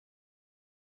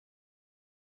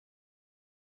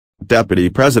Deputy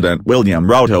President William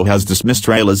Ruto has dismissed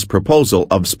Raila's proposal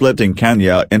of splitting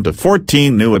Kenya into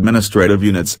 14 new administrative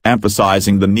units,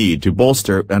 emphasizing the need to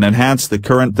bolster and enhance the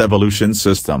current devolution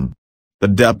system. The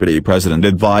deputy president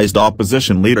advised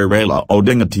opposition leader Raila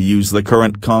Odinga to use the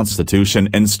current constitution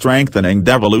in strengthening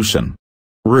devolution.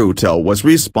 Ruto was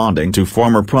responding to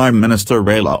former Prime Minister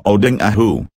Raila Odinga,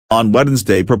 who, on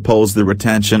Wednesday, proposed the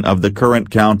retention of the current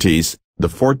counties, the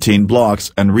 14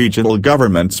 blocks and regional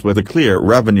governments with a clear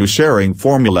revenue-sharing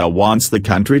formula wants the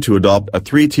country to adopt a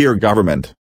three-tier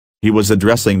government. He was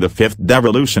addressing the 5th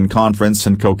Devolution Conference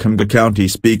in Kakamega County.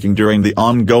 Speaking during the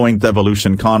ongoing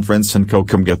Devolution Conference in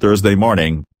Kakamega Thursday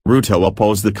morning, Ruto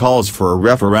opposed the calls for a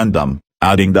referendum,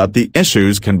 adding that the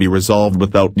issues can be resolved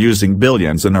without using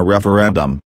billions in a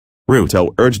referendum.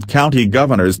 Ruto urged county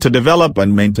governors to develop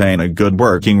and maintain a good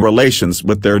working relations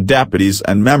with their deputies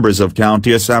and members of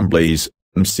county assemblies,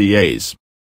 MCAs.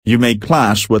 You may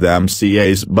clash with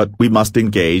MCAs, but we must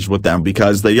engage with them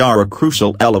because they are a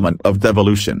crucial element of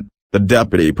devolution, the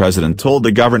deputy president told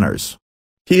the governors.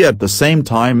 He at the same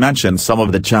time mentioned some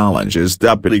of the challenges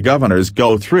deputy governors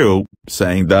go through,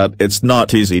 saying that it's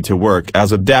not easy to work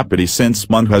as a deputy since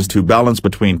one has to balance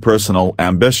between personal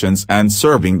ambitions and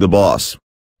serving the boss.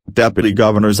 Deputy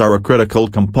governors are a critical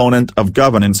component of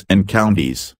governance in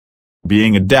counties.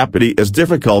 Being a deputy is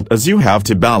difficult as you have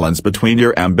to balance between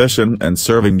your ambition and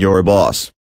serving your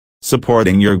boss.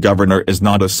 Supporting your governor is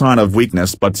not a sign of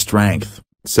weakness but strength,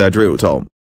 said Ruto.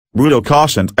 Ruto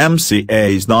cautioned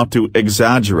MCAs not to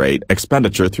exaggerate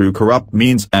expenditure through corrupt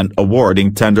means and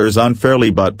awarding tenders unfairly,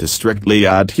 but to strictly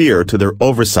adhere to their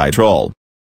oversight role.